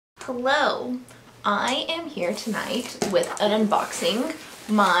Hello, I am here tonight with an unboxing.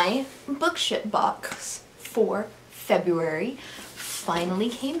 My Bookship box for February finally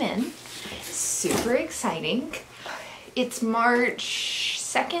came in. Super exciting. It's March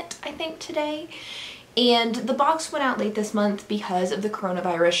 2nd, I think, today. And the box went out late this month because of the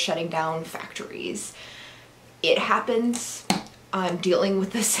coronavirus shutting down factories. It happens. I'm dealing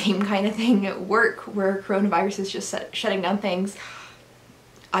with the same kind of thing at work where coronavirus is just shutting down things.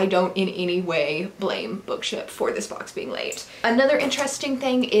 I don't in any way blame Bookship for this box being late. Another interesting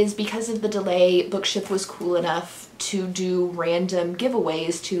thing is because of the delay, Bookship was cool enough to do random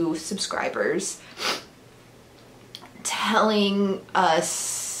giveaways to subscribers, telling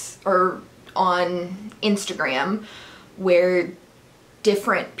us, or on Instagram, where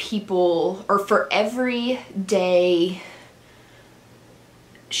different people, or for every day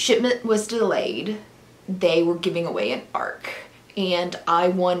shipment was delayed, they were giving away an ARC. And I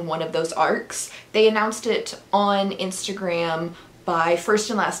won one of those ARCs. They announced it on Instagram by first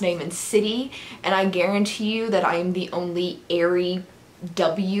and last name and city, and I guarantee you that I am the only Airy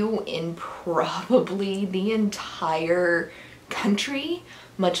W in probably the entire country,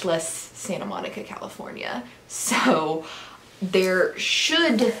 much less Santa Monica, California. So there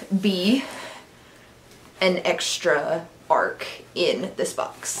should be an extra ARC in this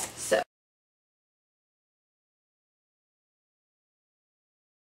box. So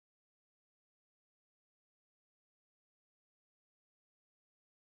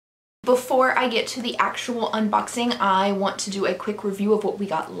before I get to the actual unboxing, I want to do a quick review of what we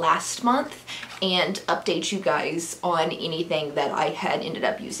got last month and update you guys on anything that I had ended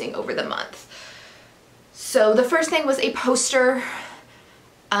up using over the month. So the first thing was a poster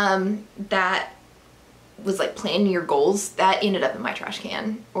that was like plan your goals. That ended up in my trash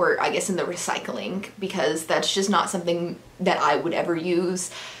can, or I guess in the recycling, because that's just not something that I would ever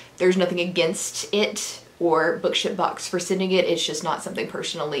use. There's nothing against it or Bookship box for sending it. It's just not something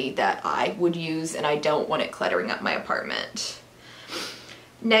personally that I would use, and I don't want it cluttering up my apartment.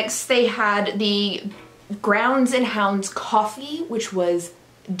 Next, they had the Grounds and Hounds coffee, which was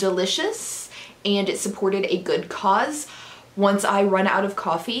delicious, and it supported a good cause. Once I run out of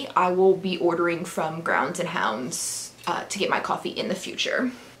coffee, I will be ordering from Grounds and Hounds to get my coffee in the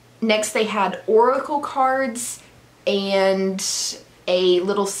future. Next, they had oracle cards and a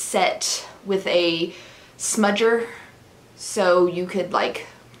little set with a smudger, so you could like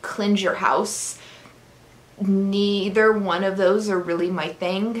cleanse your house. Neither one of those are really my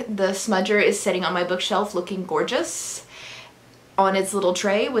thing. The smudger is sitting on my bookshelf looking gorgeous on its little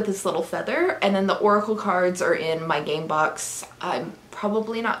tray with its little feather, and then the oracle cards are in my game box. I'm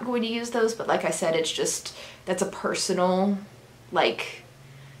probably not going to use those, but like I said, it's just, that's a personal like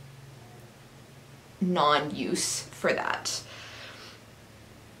non-use for that.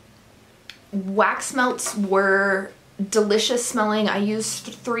 Wax melts were delicious smelling. I used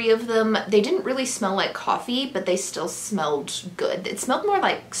 3 of them. They didn't really smell like coffee, but they still smelled good. It smelled more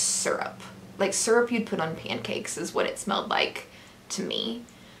like syrup you'd put on pancakes is what it smelled like to me,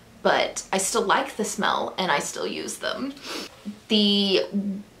 but I still like the smell and I still use them. The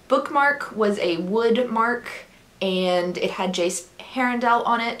bookmark was a wood mark, and it had Jace Herondale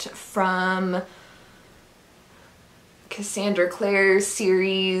on it from Cassandra Clare's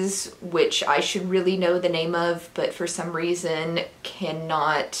series, which I should really know the name of, but for some reason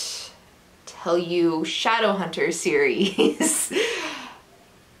cannot tell you. Shadowhunter series.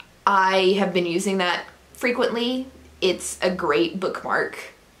 I have been using that frequently. It's a great bookmark.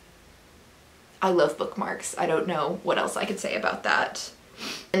 I love bookmarks. I don't know what else I could say about that.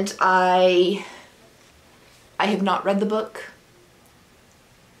 And I have not read the book.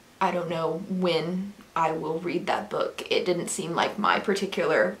 I don't know when I will read that book. It didn't seem like my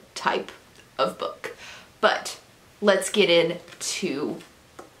particular type of book. But let's get into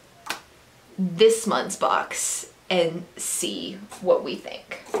this month's box and see what we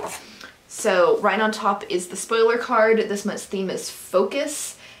think. So right on top is the spoiler card. This month's theme is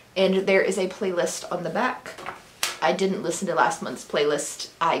focus, and there is a playlist on the back. I didn't listen to last month's playlist.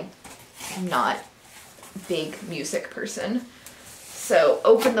 I'm not a big music person. So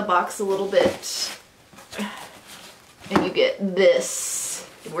open the box a little bit and you get this.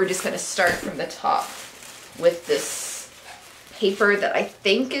 And we're just gonna start from the top with this paper that I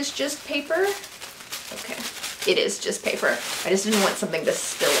think is just paper. Okay. It is just paper. I just didn't want something to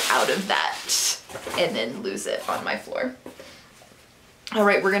spill out of that and then lose it on my floor. All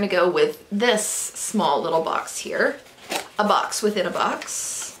right, we're gonna go with this small little box here. A box within a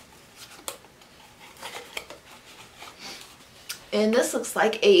box. And this looks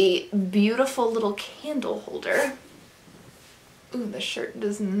like a beautiful little candle holder. Ooh, the shirt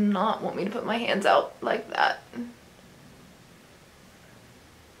does not want me to put my hands out like that.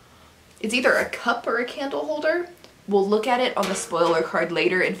 It's either a cup or a candle holder. We'll look at it on the spoiler card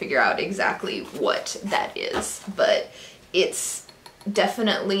later and figure out exactly what that is. But it's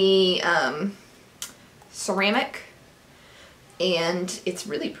definitely ceramic, and it's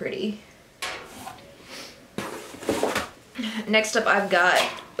really pretty. Next up I've got,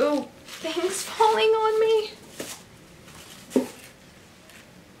 oh, things falling on me.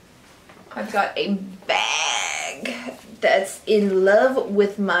 I've got a bag that's in love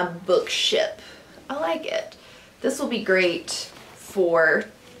with my Bookship. I like it. This will be great for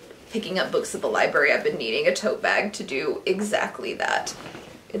picking up books at the library. I've been needing a tote bag to do exactly that.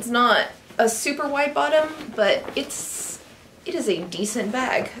 It's not a super wide bottom, but it is a decent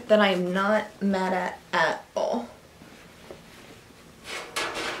bag that I am not mad at all.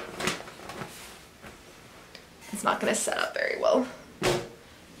 It's not gonna set up very well.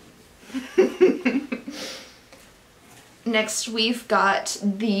 Next we've got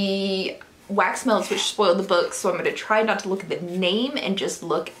the wax melts, which spoiled the book, so I'm going to try not to look at the name and just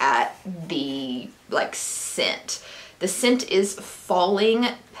look at the like scent. The scent is Falling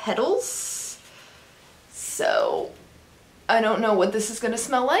Petals, so I don't know what this is going to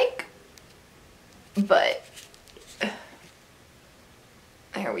smell like, but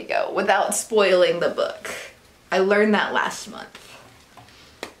there we go, without spoiling the book. I learned that last month.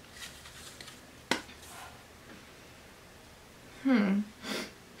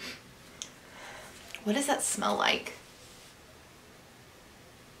 What does that smell like?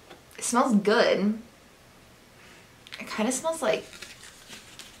 It smells good. It kind of smells like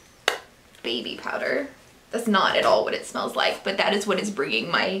baby powder. That's not at all what it smells like, but that is what is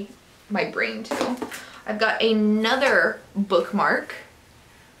bringing my brain to. I've got another bookmark,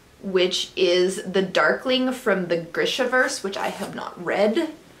 which is The Darkling from the Grishaverse, which I have not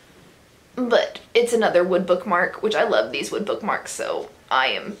read. But it's another wood bookmark, which I love these wood bookmarks, so I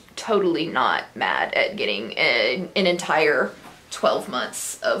am totally not mad at getting an entire 12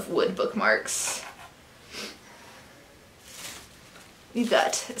 months of wood bookmarks. We've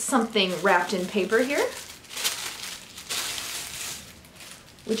got something wrapped in paper here,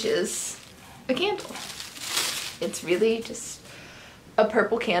 which is a candle. It's really just a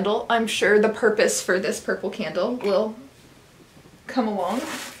purple candle. I'm sure the purpose for this purple candle will come along.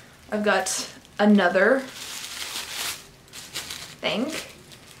 I've got another thing,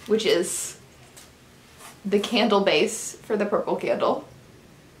 which is the candle base for the purple candle.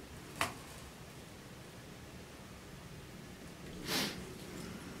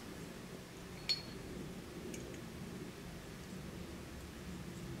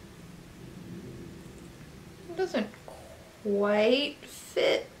 It doesn't quite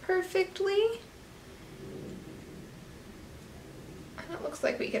fit perfectly. It looks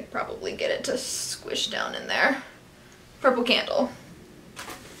like we could probably get it to squish down in there. Purple candle.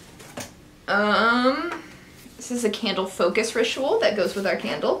 This is a candle focus ritual that goes with our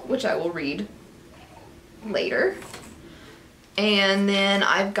candle, which I will read later. And then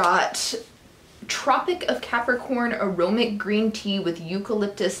I've got Tropic of Capricorn Aromatic Green Tea with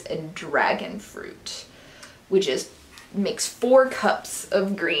Eucalyptus and Dragon Fruit, which makes 4 cups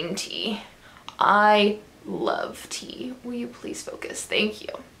of green tea. I love tea. Will you please focus? Thank you.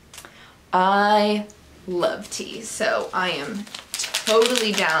 I love tea, so I am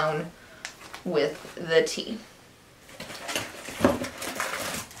totally down with the tea.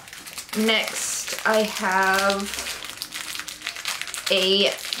 Next, I have a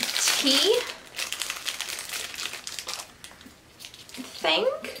tea thing.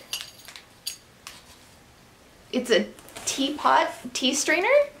 It's a teapot tea strainer,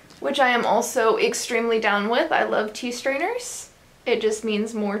 which I am also extremely down with. I love tea strainers. It just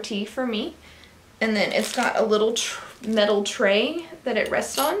means more tea for me. And then it's got a little metal tray that it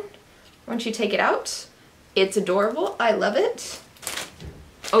rests on once you take it out. It's adorable. I love it.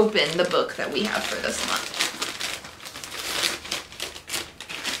 Open the book that we have for this month.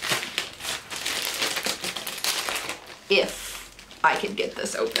 If I could get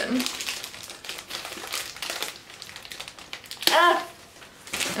this open. Ah!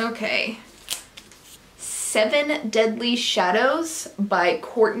 Okay. 7 Deadly Shadows by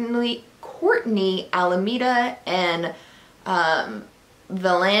Courtney Alameda and Valan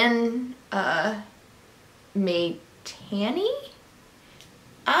Maytani?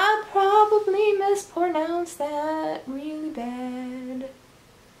 I probably mispronounced that really bad.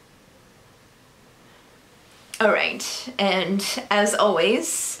 Alright, and as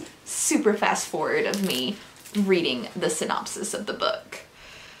always, super fast forward of me reading the synopsis of the book.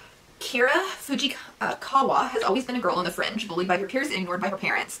 Kira Fujikawa has always been a girl on the fringe, bullied by her peers and ignored by her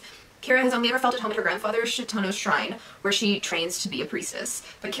parents. Kira has only ever felt at home at her grandfather's Shitono's shrine, where she trains to be a priestess.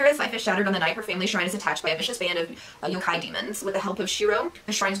 But Kira's life is shattered on the night her family shrine is attacked by a vicious band of yokai demons. With the help of Shiro,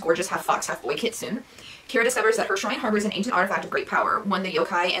 the shrine's gorgeous half-fox, half-boy Kitsune, Kira discovers that her shrine harbors an ancient artifact of great power, one the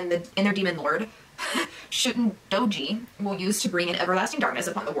yokai and their demon lord, Shutendoji, will use to bring in everlasting darkness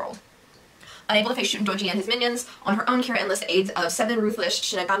upon the world. Unable to face Shutendoji and his minions, on her own Kira enlists the aids of 7 ruthless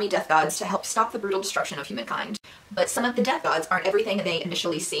Shinigami death gods to help stop the brutal destruction of humankind. But some of the death gods aren't everything they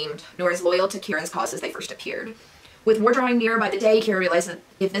initially seemed, nor as loyal to Kira's cause as they first appeared. With war drawing near by the day, Kira realizes that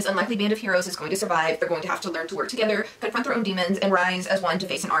if this unlikely band of heroes is going to survive, they're going to have to learn to work together, confront their own demons, and rise as one to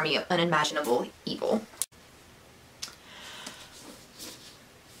face an army of unimaginable evil.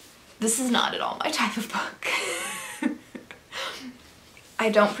 This is not at all my type of book. I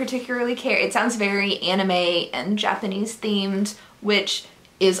don't particularly care. It sounds very anime and Japanese themed, which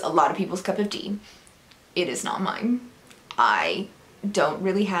is a lot of people's cup of tea. It is not mine. I don't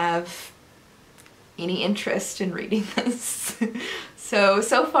really have any interest in reading this.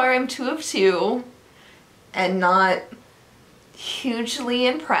 So far I'm 2 of 2 and not hugely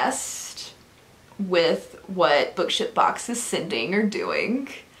impressed with what Bookship Box is sending or doing.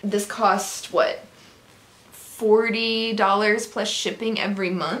 This cost, what, $40 plus shipping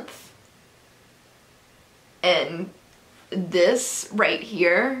every month? And this right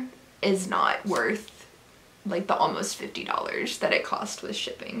here is not worth like the almost $50 that it cost with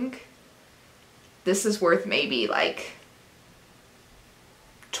shipping. This is worth maybe like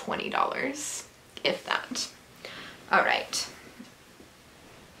 $20, if that. All right.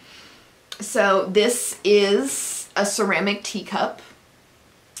 So this is a ceramic teacup,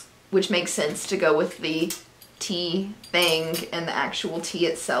 which makes sense to go with the tea thing and the actual tea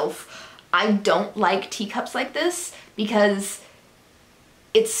itself. I don't like teacups like this because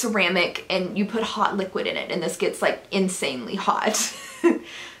it's ceramic and you put hot liquid in it and this gets like insanely hot.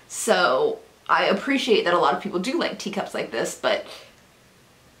 So I appreciate that a lot of people do like teacups like this, but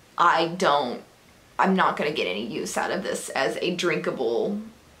I'm not gonna get any use out of this as a drinkable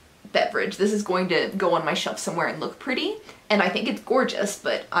beverage. This is going to go on my shelf somewhere and look pretty, and I think it's gorgeous,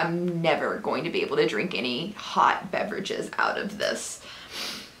 but I'm never going to be able to drink any hot beverages out of this.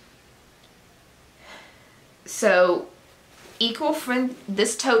 So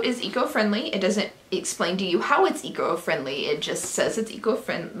this tote is eco-friendly. It doesn't explain to you how it's eco-friendly. It just says it's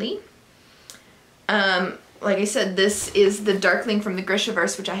eco-friendly. Like I said, this is the Darkling from the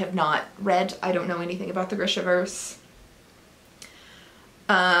Grishaverse, which I have not read. I don't know anything about the Grishaverse.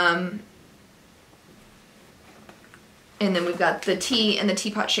 And then we've got the tea and the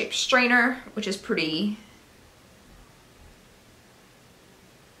teapot shaped strainer, which is pretty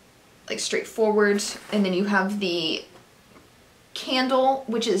like straightforward. And then you have the candle,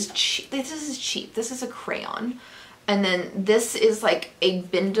 which is cheap. This is cheap. This is a crayon. And then this is like a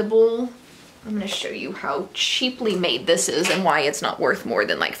bendable. I'm going to show you how cheaply made this is and why it's not worth more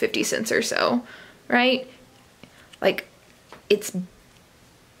than like 50 cents or so, right? Like it's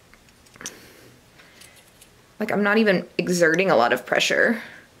like I'm not even exerting a lot of pressure.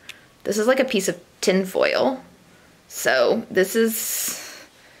 This is like a piece of tin foil. So this is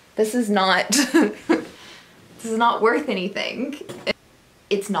not this is not worth anything.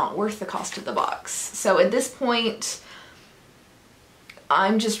 It's not worth the cost of the box. So at this point,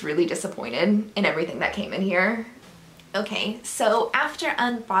 I'm just really disappointed in everything that came in here. Okay, so after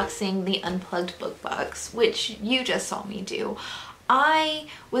unboxing the Unplugged book box, which you just saw me do, I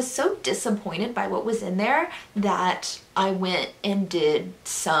was so disappointed by what was in there that I went and did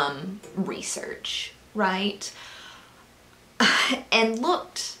some research, right? And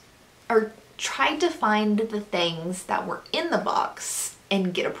looked or tried to find the things that were in the box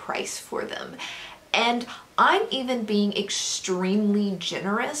and get a price for them. And I'm even being extremely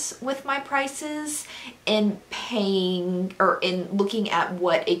generous with my prices and paying or in looking at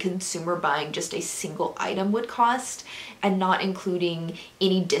what a consumer buying just a single item would cost and not including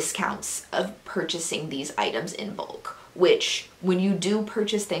any discounts of purchasing these items in bulk, which when you do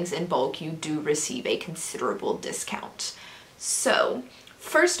purchase things in bulk, you do receive a considerable discount. So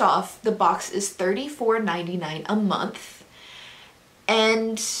first off, the box is $34.99 a month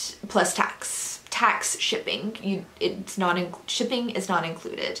and plus tax. Tax shipping, shipping is not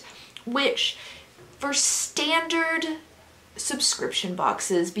included, which for standard subscription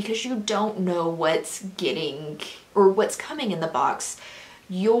boxes, because you don't know what's getting or what's coming in the box,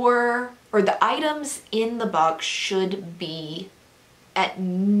 the items in the box should be at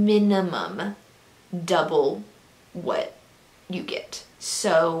minimum double what you get.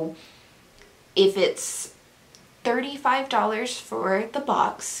 So if it's $35 for the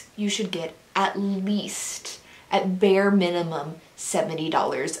box, you should get at least, at bare minimum,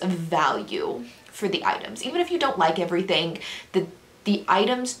 $70 of value for the items. Even if you don't like everything, the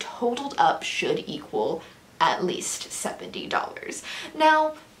items totaled up should equal at least $70.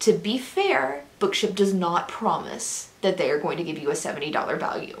 Now, to be fair, Bookship does not promise that they are going to give you a $70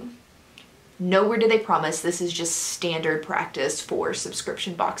 value. Nowhere do they promise. This is just standard practice for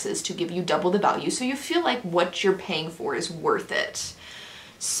subscription boxes to give you double the value so you feel like what you're paying for is worth it.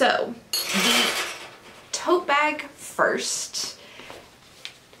 So, the tote bag first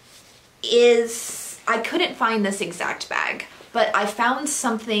is, I couldn't find this exact bag, but I found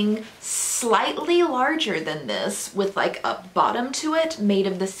something slightly larger than this with like a bottom to it made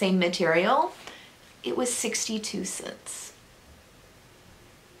of the same material. It was 62 cents.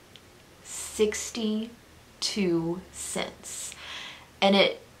 62 cents. And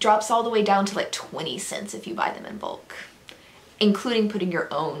it drops all the way down to like 20 cents if you buy them in bulk, including putting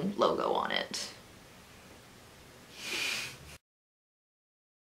your own logo on it.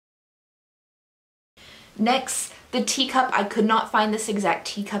 Next, the teacup. I could not find this exact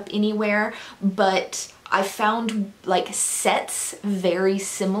teacup anywhere, but I found like sets very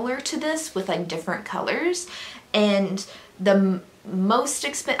similar to this with like different colors, and the most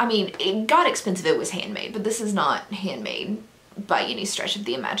expensive, I mean, it got expensive, it was handmade, but this is not handmade by any stretch of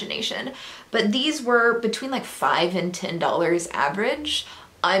the imagination. But these were between like $5 and $10 average.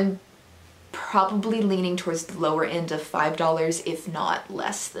 I'm probably leaning towards the lower end of $5, if not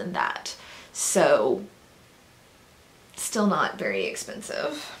less than that. So, still not very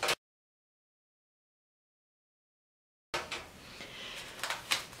expensive.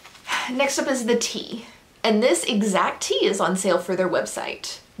 Next up is the tea. And this exact tea is on sale for their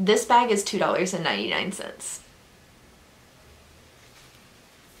website. This bag is $2.99.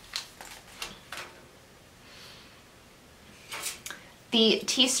 The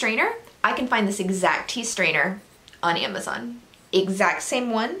tea strainer, I can find this exact tea strainer on Amazon. Exact same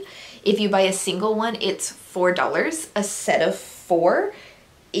one. If you buy a single one, it's $4. A set of 4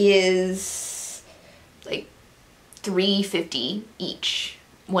 is like $3.50 each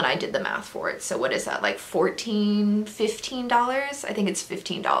when I did the math for it. So what is that, like $14, $15? I think it's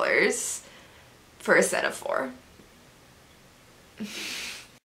 $15 for a set of 4.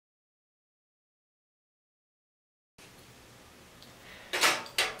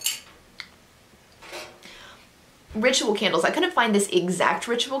 Ritual candles. I couldn't find this exact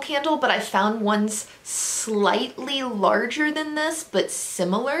ritual candle, but I found ones slightly larger than this, but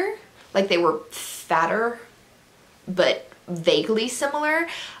similar. Like they were fatter, but vaguely similar.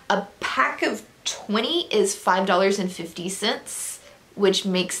 A pack of 20 is $5.50, which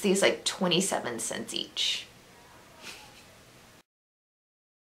makes these like 27 cents each.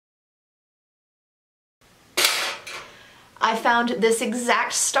 I found this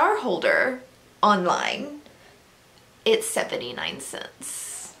exact star holder online. It's 79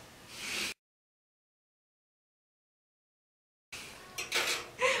 cents.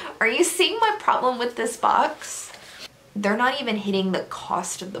 Are you seeing my problem with this box? They're not even hitting the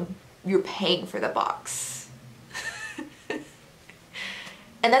cost of you're paying for the box.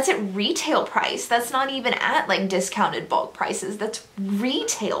 And that's at retail price. That's not even at like discounted bulk prices. That's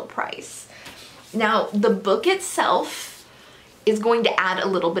retail price. Now, the book itself is going to add a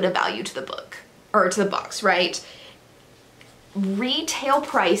little bit of value to the book, or to the box, right? Retail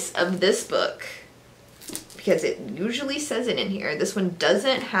price of this book, because it usually says it in here, this one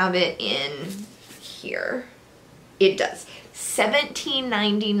doesn't have it in here. It does.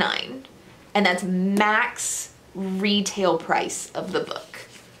 $17.99, and that's max retail price of the book,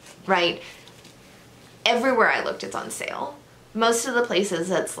 right? Everywhere I looked, it's on sale. Most of the places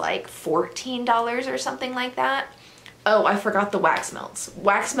it's like $14 or something like that. Oh, I forgot the wax melts.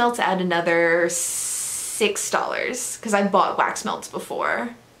 Wax melts add another $6, because I've bought wax melts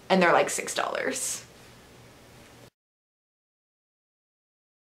before and they're like $6.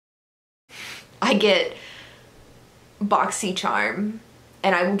 I get BoxyCharm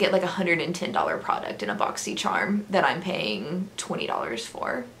and I will get like a $110 product in a BoxyCharm that I'm paying $20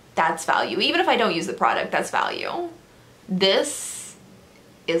 for. That's value. Even if I don't use the product, that's value. This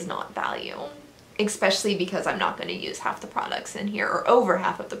is not value, especially because I'm not going to use half the products in here, or over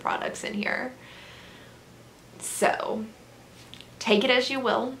half of the products in here. So, take it as you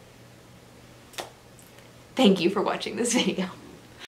will. Thank you for watching this video.